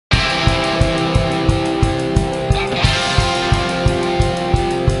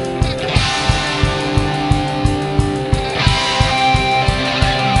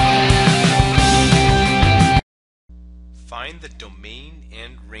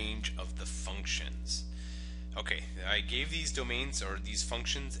range of the functions. Okay, I gave these domains or these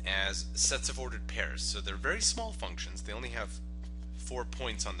functions as sets of ordered pairs. So they're very small functions. They only have 4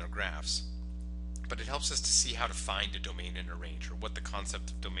 points on their graphs. But it helps us to see how to find a domain and a range, or what the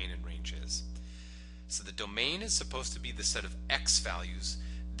concept of domain and range is. So the domain is supposed to be the set of x values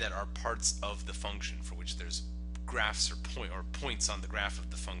that are parts of the function, for which there's graphs or points on the graph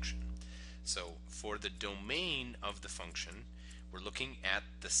of the function. So for the domain of the function, we're looking at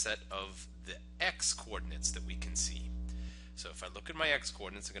the set of the x coordinates that we can see. So if I look at my x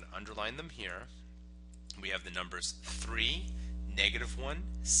coordinates, I'm going to underline them here. We have the numbers 3, -1,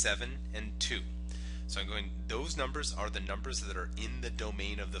 7, and 2. So I'm going, those numbers are the numbers that are in the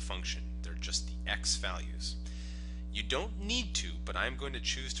domain of the function. They're just the x values. You don't need to, but I'm going to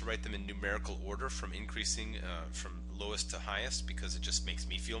choose to write them in numerical order from increasing from lowest to highest, because it just makes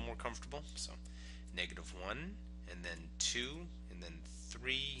me feel more comfortable. So -1, and then 2, and then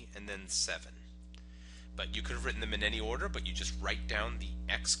 3, and then 7. But you could have written them in any order, but you just write down the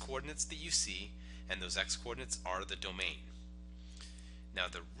x coordinates that you see, and those x coordinates are the domain. Now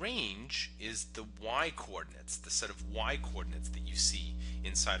the range is the y coordinates, the set of y coordinates that you see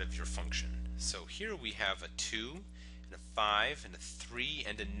inside of your function. So here we have a 2, and a 5, and a 3,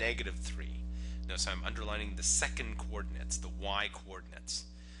 and a -3. Notice I'm underlining the second coordinates, the y coordinates.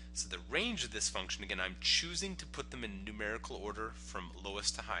 So the range of this function, again, I'm choosing to put them in numerical order from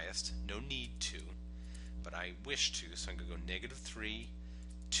lowest to highest. No need to, but I wish to, so I'm going to go -3,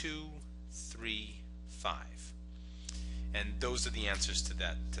 2, 3, 5. And those are the answers to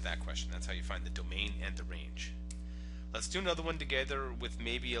that question. That's how you find the domain and the range. Let's do another one together with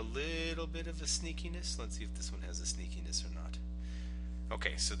maybe a little bit of a sneakiness. Let's see if this one has a sneakiness or not.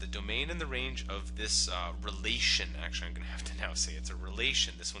 Okay, so the domain and the range of this relation, actually I'm going to have to now say it's a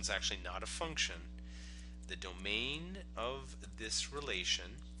relation. This one's actually not a function. The domain of this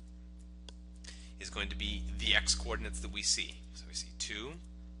relation is going to be the x coordinates that we see. So we see 2,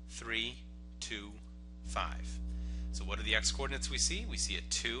 3, 2, 5. So what are the x coordinates we see? We see a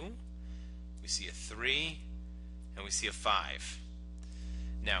 2, we see a 3, and we see a 5.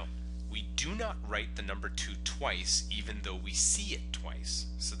 Now, we do not write the number 2 twice, even though we see it twice.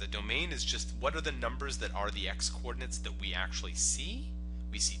 So the domain is just what are the numbers that are the x coordinates that we actually see?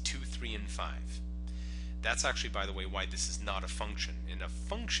 We see 2, 3, and 5. That's actually, by the way, why this is not a function. In a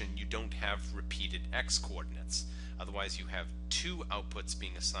function, you don't have repeated x coordinates. Otherwise, you have 2 outputs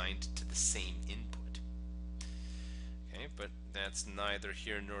being assigned to the same input. Okay, but that's neither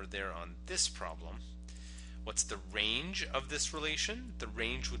here nor there on this problem. What's the range of this relation? The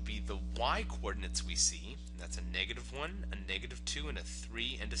range would be the y coordinates we see. That's a -1, a -2, and a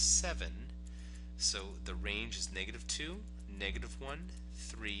 3, and a 7. So the range is -2, -1,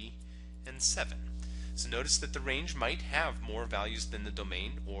 3, and 7. So notice that the range might have more values than the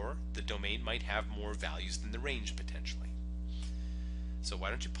domain, or the domain might have more values than the range potentially. So why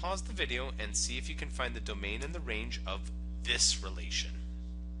don't you pause the video and see if you can find the domain and the range of this relation.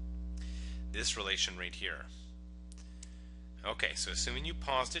 This relation right here. Okay, so assuming you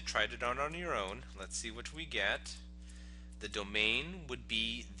paused it, tried it out on your own, let's see what we get. The domain would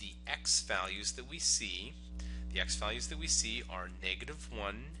be the x values that we see. The x values that we see are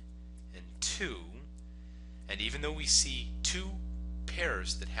 -1 and 2. And even though we see 2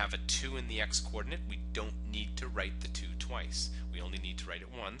 pairs that have a 2 in the x coordinate, we don't need to write the 2 twice. We only need to write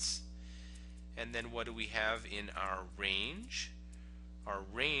it once. And then what do we have in our range? Our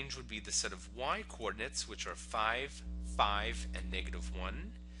range would be the set of y coordinates, which are 5, 5, and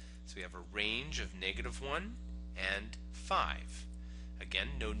 -1. So we have a range of -1 and 5.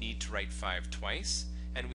 Again, no need to write 5 twice.